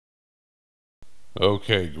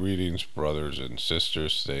Okay, greetings, brothers and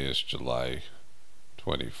sisters. Today is July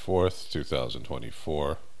 24th,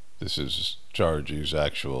 2024. This is Chariji's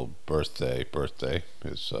actual birthday,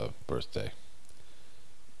 his birthday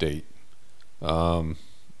date. Um,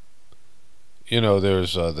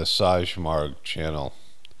 there's the Sahaj Marg channel,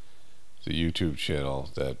 the YouTube channel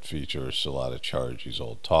that features a lot of Chariji's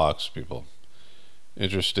old talks. People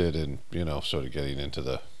interested in, sort of getting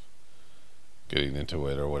into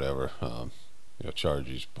it or whatever.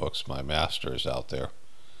 Chariji's books, My Master, is out there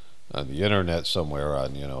on the internet somewhere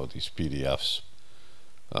on, these PDFs.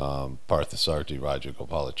 Parthasarthi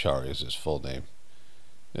Rajagopalachari is his full name.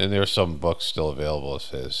 And there are some books still available of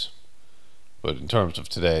his. But in terms of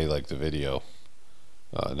today, like the video,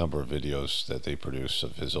 a number of videos that they produce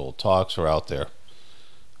of his old talks are out there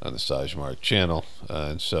on the Sahaj Marg channel.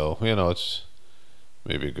 And so, it's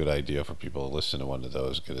maybe a good idea for people to listen to one of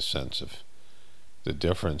those, get a sense of the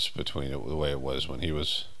difference between the way it was when he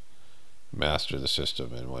was master of the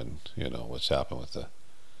system and when, what's happened with the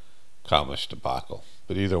Kamish debacle.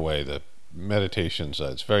 But either way, the meditations,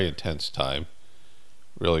 it's very intense time,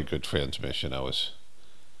 really good transmission. I was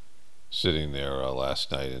sitting there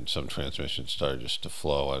last night and some transmission started just to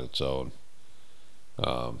flow on its own,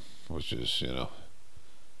 which is,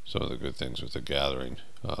 some of the good things with the gathering.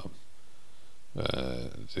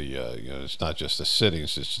 It's not just the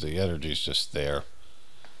sittings, it's the energy's just there.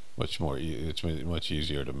 It's much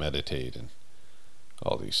easier to meditate and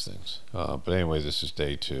all these things. But anyway, this is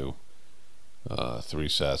day 2. 3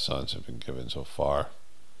 satsangs have been given so far,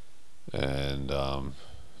 and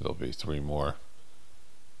there'll be 3 more.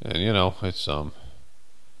 And it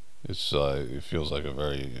feels like a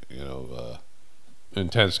very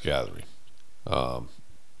intense gathering.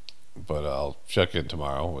 But I'll check in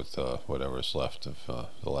tomorrow with whatever's left of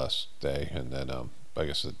the last day, and then I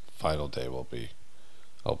guess the final day will be,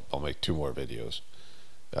 I'll make 2 more videos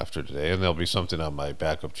after today, and there'll be something on my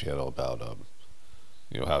backup channel about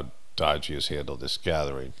how Daji has handled this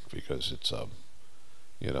gathering, because it's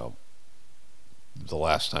the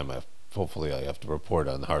last time hopefully I have to report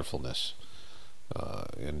on the heartfulness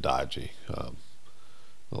in Daji.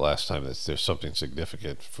 The last time that there's something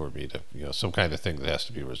significant for me to, some kind of thing that has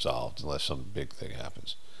to be resolved, unless some big thing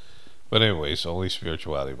happens. But anyways, only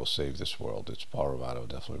spirituality will save this world. It's Paul Romano,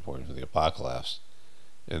 definitely reporting from the Apocalaughs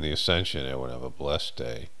and the Ascension. Everyone have a blessed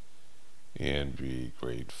day and be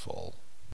grateful.